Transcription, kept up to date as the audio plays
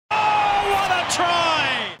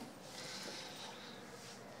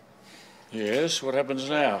Yes, what happens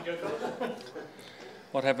now?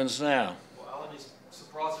 What happens now? Well, Alan, you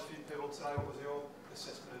surprised a few people today. What was your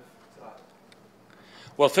assessment of today?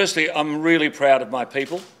 Well, firstly, I'm really proud of my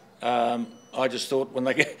people. I just thought when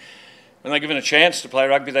they're given a chance to play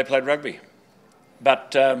rugby, they played rugby.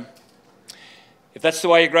 But if that's the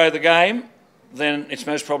way you grow the game, then it's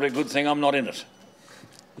most probably a good thing I'm not in it.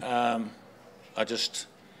 I just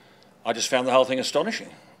found the whole thing astonishing.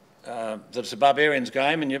 That it's a Barbarians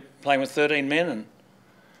game and you're playing with 13 men and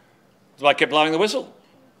the bloke kept blowing the whistle.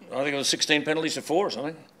 I think it was 16 penalties to 4 or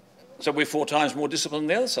something. So we're 4 times more disciplined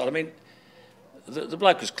than the other side. I mean, the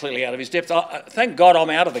bloke was clearly out of his depth. Thank God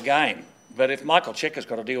I'm out of the game. But if Michael Checker's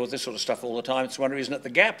got to deal with this sort of stuff all the time, it's wonder isn't it the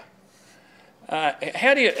gap?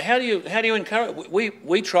 How do you encourage?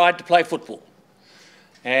 We tried to play football,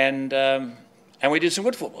 and we did some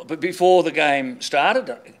good football. But before the game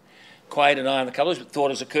started, Quade and I and the colours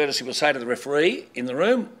thought as a courtesy we'll say to the referee in the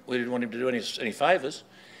room, we didn't want him to do any favours,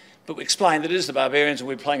 but we explained that it is the Barbarians and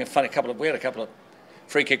we were playing we had a couple of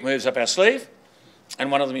free kick moves up our sleeve,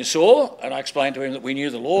 and one of them you saw, and I explained to him that we knew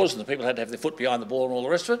the laws and the people had to have their foot behind the ball and all the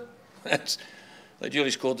rest of it. They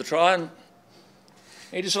duly scored the try and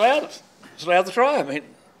he disallowed it. Disallowed the try. I mean,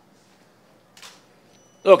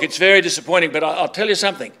 look, it's very disappointing, but I'll tell you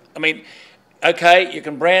something. I mean, okay, you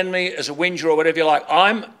can brand me as a whinger or whatever you like.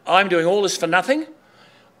 I'm doing all this for nothing.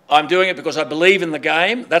 I'm doing it because I believe in the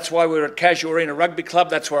game. That's why we're at Casuarina Rugby Club.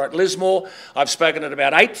 That's why we're at Lismore. I've spoken at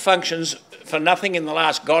about 8 functions for nothing in the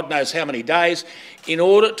last God knows how many days in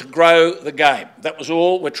order to grow the game. That was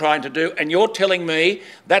all we're trying to do. And you're telling me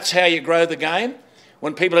that's how you grow the game?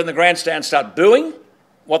 When people in the grandstand start booing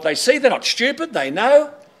what they see, they're not stupid, they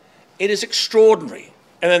know. It is extraordinary.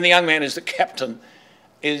 And then the young man who's the captain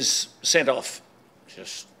is sent off.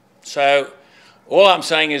 So all I'm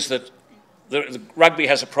saying is that the rugby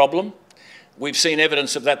has a problem. We've seen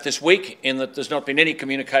evidence of that this week in that there's not been any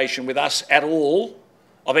communication with us at all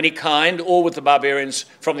of any kind or with the Barbarians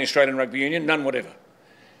from the Australian Rugby Union, none whatever.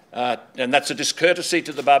 And that's a discourtesy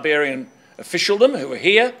to the Barbarian officialdom who are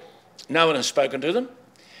here. No one has spoken to them.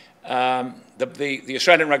 The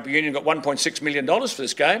Australian Rugby Union got $1.6 million for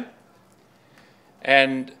this game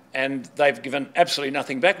and they've given absolutely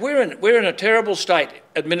nothing back. We're in a terrible state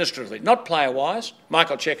administratively, not player-wise.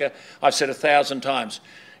 Michael Checker, I've said 1,000 times,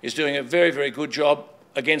 is doing a very, very good job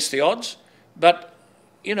against the odds. But,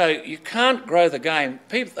 you know, you can't grow the game.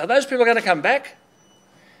 Are those people going to come back?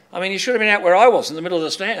 I mean, you should have been out where I was in the middle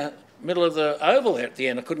of the oval there at the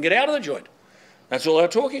end. I couldn't get out of the joint. That's all they were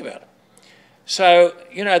talking about. So,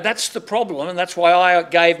 you know, that's the problem, and that's why I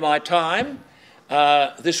gave my time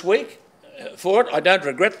this week for it. I don't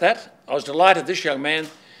regret that. I was delighted this young man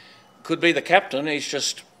could be the captain. He's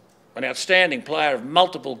just an outstanding player of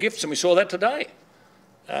multiple gifts, and we saw that today.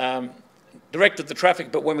 Directed the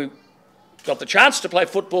traffic, but when we got the chance to play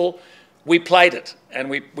football, we played it, and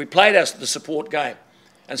we played the support game,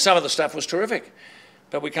 and some of the stuff was terrific.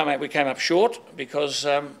 But we came up short because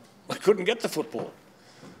we couldn't get the football.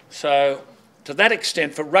 So to that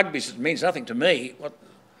extent, for rugby, it means nothing to me.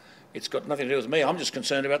 It's got nothing to do with me. I'm just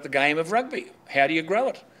concerned about the game of rugby. How do you grow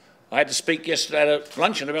it? I had to speak yesterday at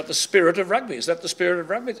luncheon about the spirit of rugby. Is that the spirit of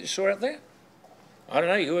rugby that you saw out there? I don't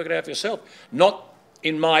know. You work it out for yourself. Not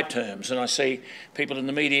in my terms. And I see people in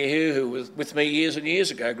the media here who were with me years and years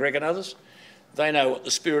ago, Greg and others. They know what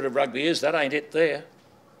the spirit of rugby is. That ain't it there.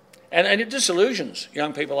 And it disillusions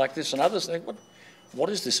young people like this and others. They think, what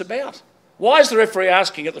is this about? Why is the referee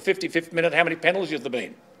asking at the 55th minute how many penalties have there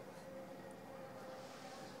been?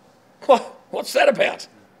 What's that about?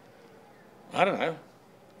 I don't know.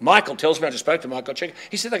 Michael tells me, I just spoke to Michael Checker,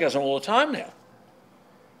 he said that goes on all the time now.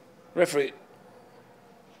 Referee,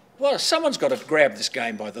 well, someone's got to grab this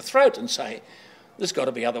game by the throat and say, there's got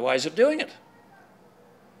to be other ways of doing it.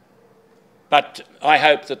 But I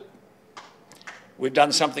hope that we've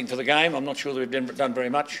done something for the game. I'm not sure that we've done very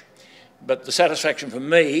much. But the satisfaction for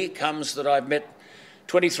me comes that I've met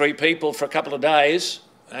 23 people for a couple of days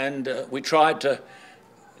and we tried to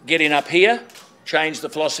get in up here, change the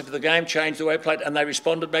philosophy of the game, change the way it played, and they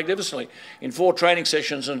responded magnificently in 4 training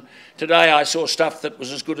sessions. And today I saw stuff that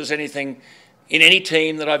was as good as anything in any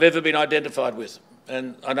team that I've ever been identified with.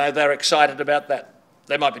 And I know they're excited about that.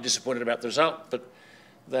 They might be disappointed about the result, but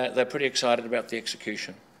they're pretty excited about the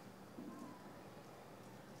execution.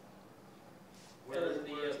 Where is the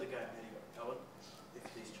game heading, Alan?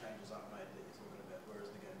 If these changes aren't made that you're talking about, where is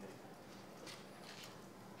the game heading?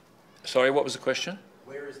 Sorry, what was the question?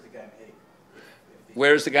 Where is the game heading?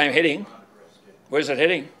 Where is the game heading? Where's it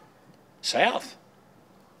heading? South.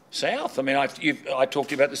 South. I mean, I talked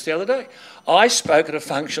to you about this the other day. I spoke at a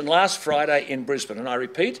function last Friday in Brisbane, and I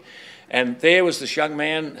repeat, and there was this young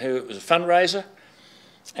man who was a fundraiser,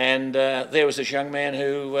 and there was this young man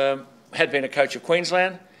who had been a coach of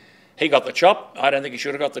Queensland. He got the chop. I don't think he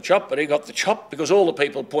should have got the chop, but he got the chop because all the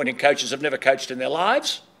people appointing coaches have never coached in their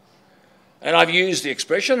lives. And I've used the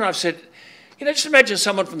expression, and I've said, you know, just imagine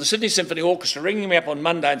someone from the Sydney Symphony Orchestra ringing me up on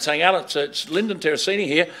Monday and saying, Alex, it's Lyndon Terracini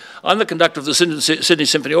here. I'm the conductor of the Sydney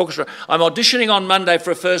Symphony Orchestra. I'm auditioning on Monday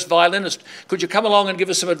for a first violinist. Could you come along and give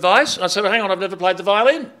us some advice? And I said, well, hang on, I've never played the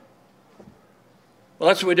violin. Well,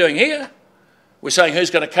 that's what we're doing here. We're saying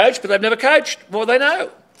who's going to coach, but they've never coached. What do they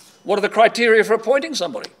know? What are the criteria for appointing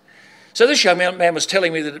somebody? So this young man was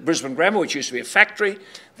telling me that at Brisbane Grammar, which used to be a factory,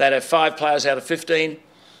 they'd have 5 players out of 15,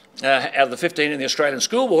 out of the 15 in the Australian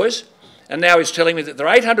schoolboys. And now he's telling me that there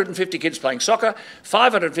are 850 kids playing soccer,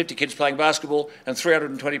 550 kids playing basketball, and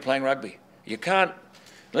 320 playing rugby. You can't,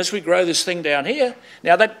 unless we grow this thing down here.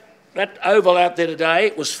 Now that oval out there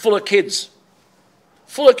today was full of kids.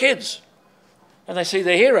 Full of kids. And they see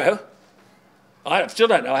their hero. I still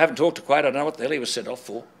don't know. I haven't talked to Quade. I don't know what the hell he was sent off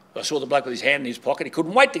for. I saw the bloke with his hand in his pocket. He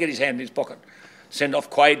couldn't wait to get his hand in his pocket. Send off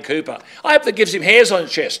Quade Cooper. I hope that gives him hairs on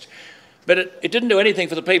his chest. But it didn't do anything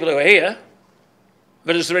for the people who are here.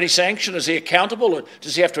 But is there any sanction? Is he accountable? Or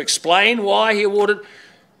does he have to explain why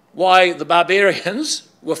the Barbarians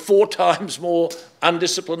were 4 times more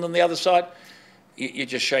undisciplined than the other side? You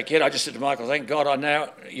just shake your head. I just said to Michael, thank God I know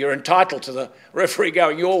you're entitled to the referee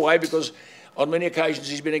going your way, because on many occasions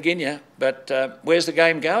he's been against you. But where's the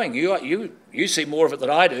game going? You see more of it than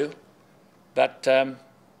I do. But, don't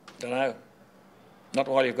know. Not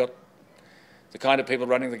while you've got the kind of people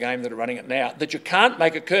running the game that are running it now. That you can't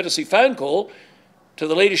make a courtesy phone call to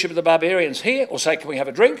the leadership of the Barbarians here or say, can we have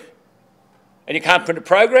a drink? And you can't print a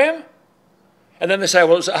program. And then they say,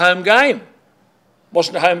 well, it's a home game. It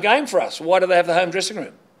wasn't a home game for us. Why do they have the home dressing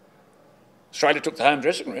room? Australia took the home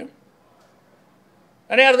dressing room.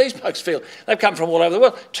 And how do these blokes feel? They've come from all over the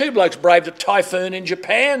world. 2 blokes braved a typhoon in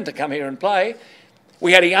Japan to come here and play.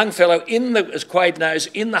 We had a young fellow as Quade knows,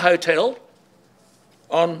 in the hotel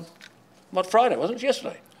on, what, Friday, wasn't it?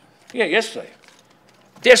 Yesterday. Yeah, yesterday.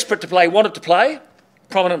 Desperate to play, wanted to play.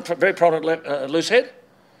 Very prominent loose head.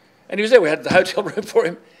 And he was there. We had the hotel room for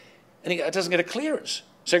him. And he doesn't get a clearance.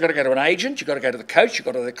 So you've got to go to an agent, you've got to go to the coach, you've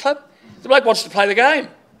got to go to the club. The bloke wants to play the game.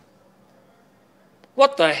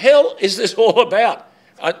 What the hell is this all about?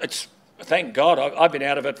 Thank God, I've been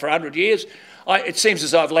out of it for 100 years. It seems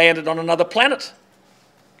as though I've landed on another planet.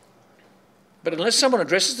 But unless someone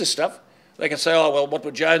addresses this stuff, they can say, oh, well, what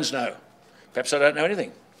would Jones know? Perhaps I don't know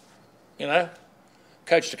anything. You know,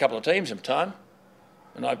 coached a couple of teams in time,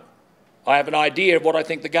 and I have an idea of what I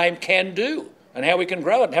think the game can do and how we can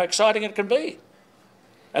grow it and how exciting it can be.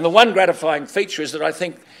 And the one gratifying feature is that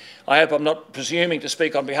I hope I'm not presuming to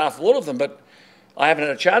speak on behalf of all of them, but I haven't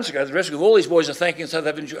had a chance to go to the rescue. All these boys are thanking us, so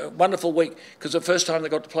they've enjoyed a wonderful week because the first time they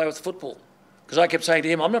got to play with football. Because I kept saying to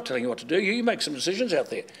him, I'm not telling you what to do. You make some decisions out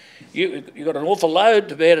there. You've got an awful load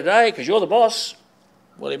to bear today because you're the boss.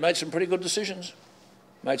 Well, he made some pretty good decisions.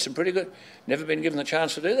 Never been given the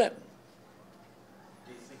chance to do that.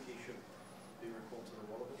 Do you think he should be recalled to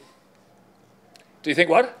the Wallabies? Do you think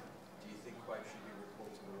what? Do you think Quade should be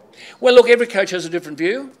recalled to the Wallabies? Well, look, every coach has a different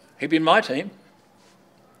view. He'd be in my team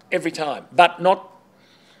every time, but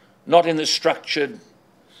not in this structured,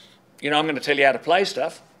 I'm going to tell you how to play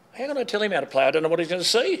stuff. How can I tell him how to play? I don't know what he's going to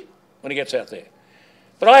see when he gets out there.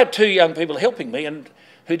 But I had 2 young people helping me and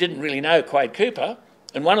who didn't really know Quade Cooper,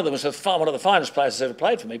 and one of them was one of the finest players that's ever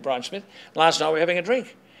played for me, Brian Smith. Last night we were having a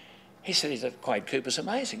drink. He said, Quade Cooper's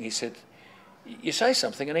amazing. He said, you say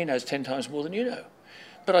something and he knows 10 times more than you know.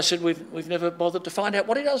 But I said, we've never bothered to find out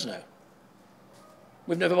what he does know.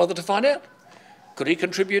 We've never bothered to find out. Could he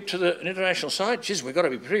contribute to an international side? Jeez, we've got to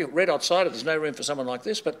be pretty red outside it. There's no room for someone like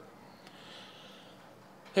this, but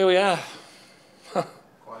here we are. Quade,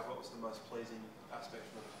 what was the most pleasing aspect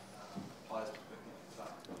from players'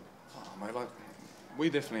 perspective? Oh, mate, we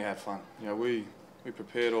definitely had fun. We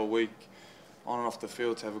prepared all week on and off the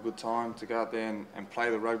field to have a good time, to go out there and play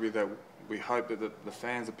the rugby that we hope that the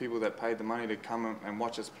fans, the people that paid the money to come and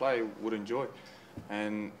watch us play would enjoy.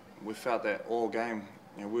 And we felt that all game,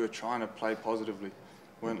 we were trying to play positively.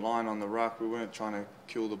 We weren't lying on the ruck, we weren't trying to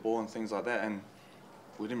kill the ball and things like that, and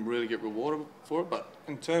we didn't really get rewarded for it. But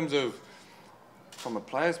in terms of, from a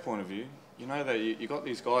player's point of view, you know that you got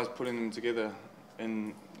these guys putting them together,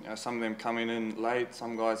 and some of them coming in late,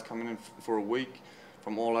 some guys coming in for a week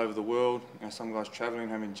from all over the world, some guys travelling,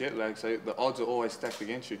 having jet lag, so the odds are always stacked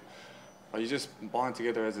against you. But you just bind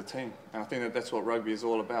together as a team, and I think that's what rugby is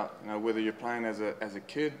all about. Whether you're playing as a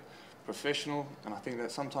kid, professional, and I think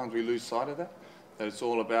that sometimes we lose sight of that. That it's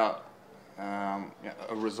all about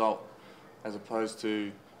a result, as opposed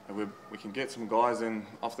to we can get some guys in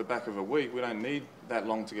off the back of a week. We don't need that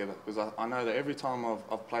long together, because I know that every time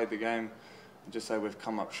I've played the game, just say we've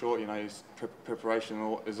come up short. You know,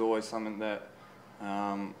 preparation is always something that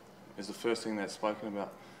is the first thing that's spoken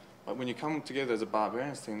about. But when you come together as a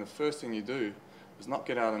Barbarians team, the first thing you do is not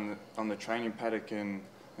get out on the training paddock and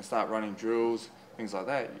start running drills, things like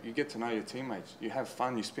that. You get to know your teammates. You have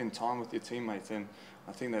fun. You spend time with your teammates, and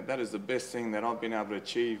I think that is the best thing that I've been able to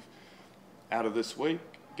achieve out of this week.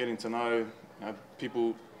 Getting to know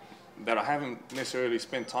people that I haven't necessarily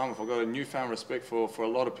spent time with. I've got a newfound respect for a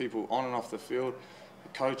lot of people on and off the field, the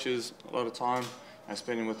coaches, a lot of time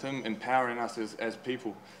spending with them, empowering us as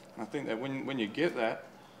people. And I think that when you get that,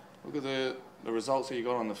 look at the results that you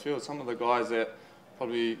got on the field. Some of the guys that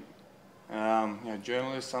probably,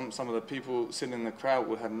 journalists, some of the people sitting in the crowd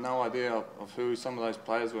would have no idea of who some of those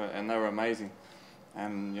players were, and they were amazing.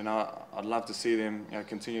 And I'd love to see them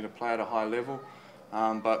continue to play at a high level,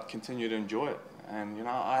 but continue to enjoy it. And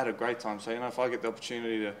I had a great time. So if I get the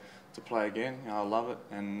opportunity to play again, I love it,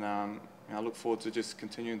 and I look forward to just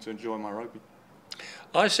continuing to enjoy my rugby.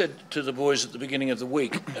 I said to the boys at the beginning of the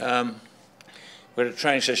week, we had a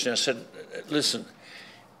training session. I said, listen,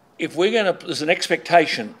 if we're going to, there's an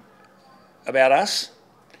expectation about us.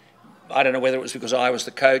 I don't know whether it was because I was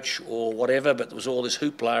the coach or whatever, but there was all this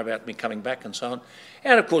hoopla about me coming back and so on.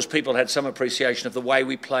 And of course, people had some appreciation of the way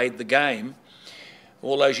we played the game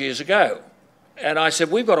all those years ago. And I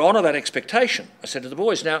said, we've got to honour that expectation. I said to the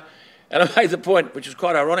boys now, and I made the point, which is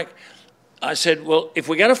quite ironic. I said, well, if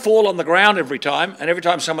we're going to fall on the ground every time, and every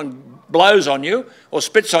time someone blows on you or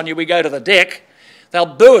spits on you, we go to the deck, they'll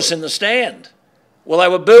boo us in the stand. Well, they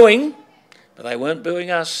were booing, but they weren't booing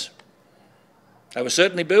us. They were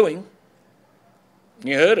certainly booing.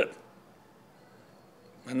 You heard it.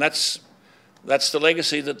 And that's the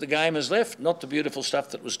legacy that the game has left, not the beautiful stuff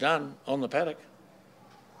that was done on the paddock.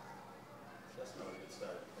 That's not a good state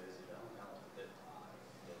of affairs,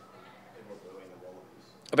 that people are booing the Wallabies.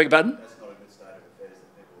 I beg your pardon? That's not a good state of affairs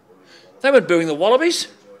that people are booing the Wallabies.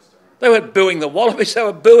 They weren't booing the Wallabies. They weren't booing the Wallabies. They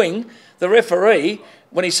were booing the referee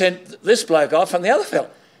when he sent this bloke off and the other fella.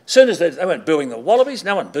 As soon as they weren't booing the Wallabies,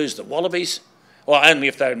 no one boos the Wallabies. Well, only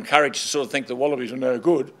if they're encouraged to sort of think the Wallabies are no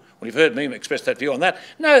good. Well, you've heard me express that view on that.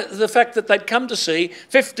 No, the fact that they'd come to see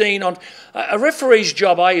 15 on... A referee's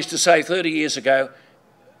job, I used to say 30 years ago,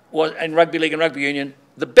 was in rugby league and rugby union,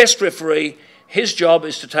 the best referee, his job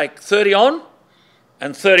is to take 30 on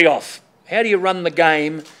and 30 off. How do you run the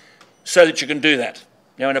game so that you can do that?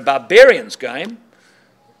 Now, in a Barbarians game,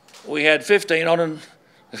 we had 15 on and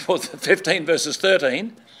 15 versus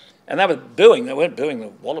 13, and they were booing. They weren't booing the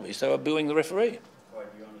Wallabies, they were booing the referee. Quade,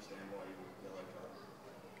 do you understand why you yellow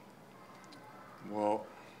card? Well,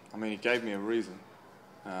 I mean, he gave me a reason.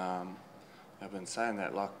 I've been saying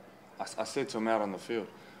that. Like I said to him out on the field,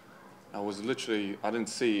 I didn't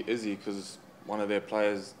see Izzy because one of their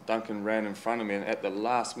players, Duncan, ran in front of me, and at the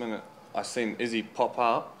last minute, I seen Izzy pop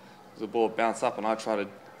up, the ball bounced up, and I tried to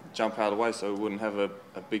jump out of the way so we wouldn't have a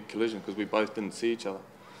big collision because we both didn't see each other.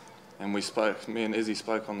 And me and Izzy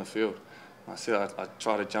spoke on the field. I said I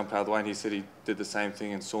tried to jump out of the way, and he said he did the same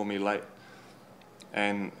thing and saw me late.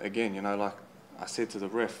 And again, like I said to the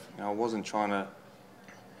ref, I wasn't trying to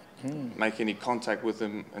make any contact with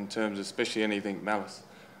him in terms of especially anything malice.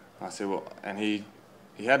 I said, well, and he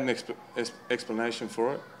had an explanation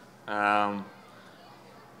for it,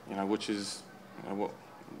 which is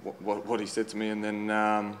what he said to me, and then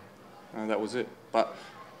that was it. But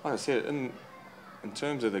like I said, in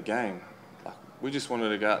terms of the game, like, we just wanted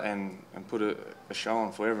to go out and put a show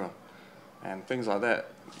on for everyone, and things like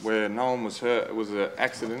that. Where no one was hurt, it was an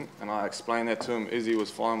accident, and I explained that to him. Izzy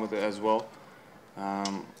was fine with it as well.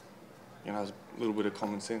 It was a little bit of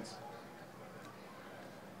common sense.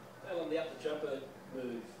 Alan, the up the jumper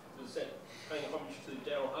move, was that paying homage to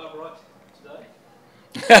Daryl Harbright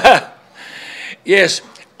today? Yes,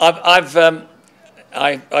 I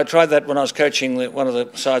tried that when I was coaching one of the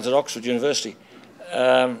sides at Oxford University.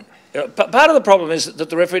 Part of the problem is that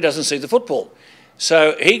the referee doesn't see the football.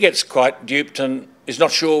 So he gets quite duped and is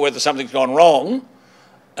not sure whether something's gone wrong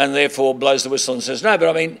and therefore blows the whistle and says no. But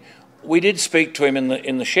I mean, we did speak to him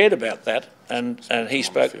in the shed about that, and he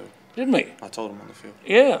spoke, didn't we? I told him on the field.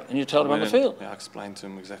 Yeah, and you told him on the field. Yeah, I explained to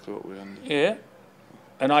him exactly what we were going to do. Yeah.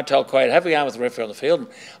 And I told Quade, have a yarn with the referee on the field.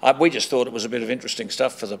 We just thought it was a bit of interesting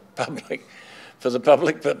stuff for the public,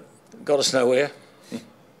 but got us nowhere.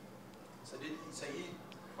 So you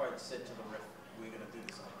quite said to the ref, we're going to do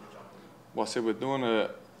this up the jumper? Well, I said we're doing a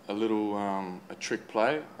little a trick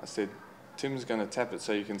play. I said Tim's going to tap it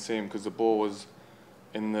so you can see him, because the ball was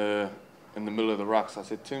in the middle of the ruck. So I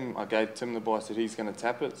said, I gave Tim the ball. I said, he's going to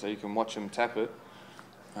tap it so you can watch him tap it.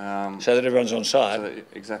 So that everyone's on side. So that,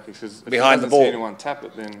 exactly, because if behind he the doesn't ball. see anyone tap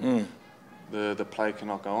it, then the play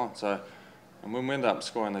cannot go on. So, and when we ended up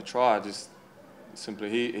scoring the try, just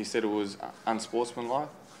simply he said it was unsportsmanlike,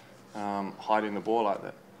 hiding the ball like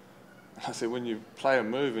that. And I said, when you play a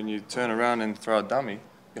move and you turn around and throw a dummy,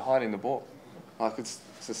 you're hiding the ball. Like it's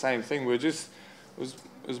the same thing. It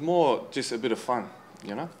was more just a bit of fun,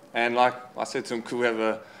 you know. And like I said to him, could we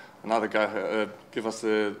have another go, give us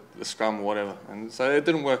the scrum or whatever. And so it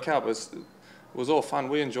didn't work out, but it was all fun.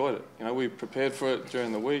 We enjoyed it. You know, we prepared for it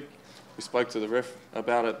during the week. We spoke to the ref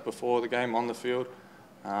about it before the game on the field.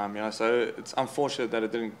 You know, so it's unfortunate that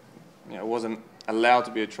it didn't, you know, it wasn't allowed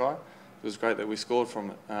to be a try. It was great that we scored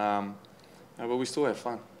from it. You know, but we still had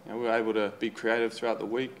fun. You know, we were able to be creative throughout the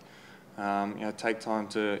week. You know, take time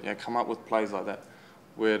to come up with plays like that.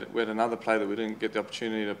 We had another play that we didn't get the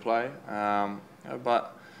opportunity to play. You know,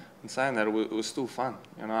 but in saying that, it was still fun.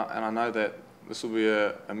 You know, and I know that this will be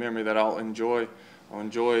a memory that I'll enjoy. I'll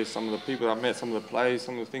enjoy some of the people I met, some of the plays,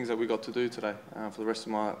 some of the things that we got to do today for the rest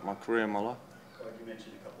of my career and my life. You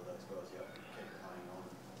mentioned a couple of those guys you keep playing on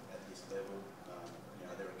at this level. You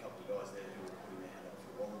know, there are a couple of guys there who are putting their hand up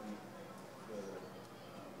for Wallaby.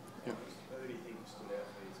 Who do you think stood out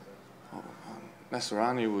for you today?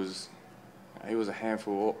 Nasrani was a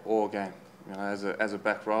handful all game. You know, as a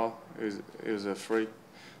back row, he was a freak.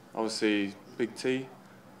 Obviously, Big T,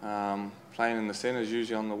 playing in the centres,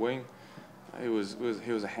 usually on the wing. He was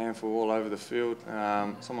a handful all over the field.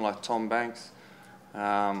 Someone like Tom Banks, you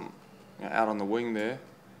know, out on the wing there,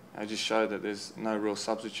 just showed that there's no real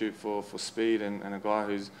substitute for speed and a guy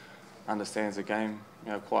who understands the game,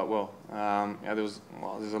 you know, quite well. You know,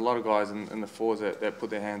 there's a lot of guys in the forwards that put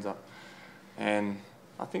their hands up, and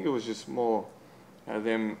I think it was just more, you know,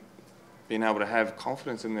 them being able to have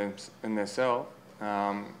confidence in themselves, you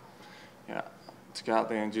know, to go out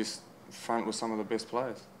there and just front with some of the best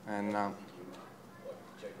players. And Like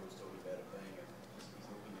Jack was talking about it being, he's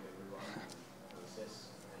looking at everyone to assess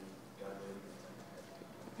and go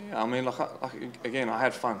there. yeah, I mean, like again, I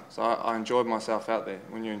had fun, so I enjoyed myself out there.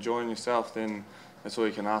 When you're enjoying yourself, then that's all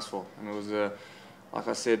you can ask for. And it was, like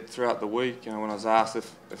I said, throughout the week, you know, when I was asked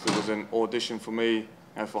if it was an audition for me, you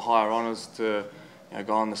know, for higher honours to, you know,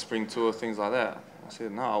 go on the spring tour, things like that, I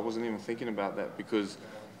said no, I wasn't even thinking about that, because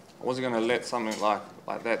I wasn't going to let something like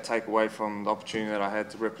that take away from the opportunity that I had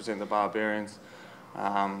to represent the Barbarians. Go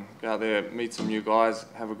out there, meet some new guys,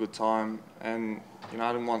 have a good time, and you know,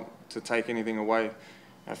 I didn't want to take anything away, you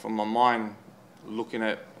know, from my mind looking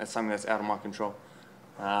at something that's out of my control.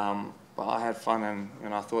 But I had fun, and you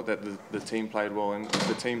know, I thought that the team played well, and if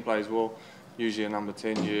the team plays well, usually a number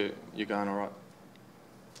 10, you're going all right.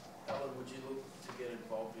 Alan, would you look to get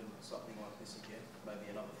involved in something like this again?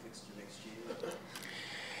 Maybe another fixture next year?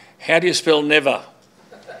 How do you spell never?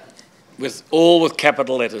 With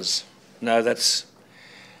capital letters. No, that's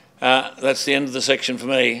the end of the section for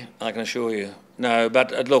me, I can assure you. No,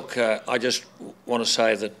 but look, I just want to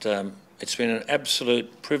say that it's been an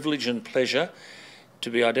absolute privilege and pleasure to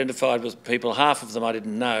be identified with people. Half of them I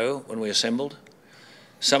didn't know when we assembled.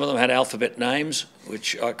 Some of them had alphabet names,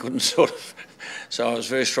 which I couldn't sort of, so I was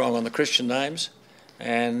very strong on the Christian names,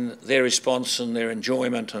 and their response and their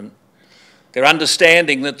enjoyment and their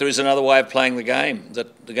understanding that there is another way of playing the game,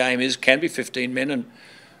 that the game can be 15 men and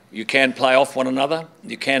you can play off one another,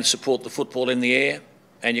 you can support the football in the air,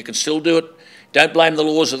 and you can still do it. Don't blame the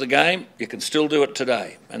laws of the game, you can still do it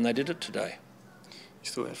today, and they did it today. You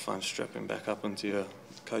still had fun strapping back up into your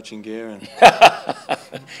coaching gear and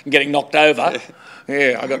getting knocked over.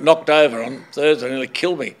 Yeah, I got knocked over on Thursday, it nearly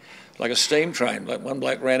killed me, like a steam train. Like one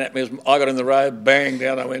bloke ran at me, I got in the road, bang,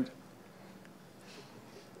 down I went.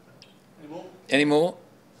 Any more?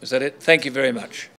 Is that it? Thank you very much.